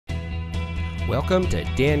Welcome to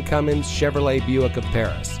Dan Cummins Chevrolet Buick of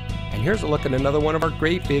Paris. And here's a look at another one of our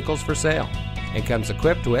great vehicles for sale. It comes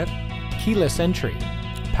equipped with keyless entry,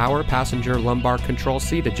 power passenger lumbar control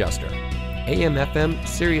seat adjuster, AM/FM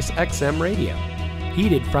Sirius XM radio,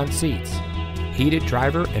 heated front seats, heated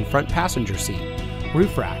driver and front passenger seat,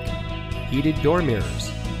 roof rack, heated door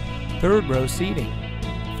mirrors, third row seating,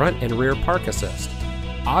 front and rear park assist,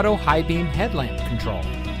 auto high beam headlamp control.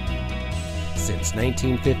 Since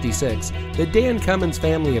 1956, the Dan Cummins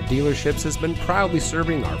family of dealerships has been proudly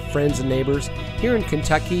serving our friends and neighbors here in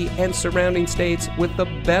Kentucky and surrounding states with the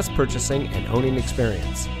best purchasing and owning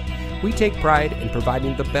experience. We take pride in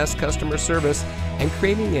providing the best customer service and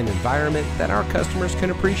creating an environment that our customers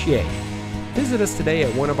can appreciate. Visit us today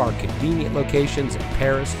at one of our convenient locations in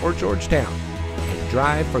Paris or Georgetown and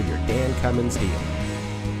drive for your Dan Cummins dealer.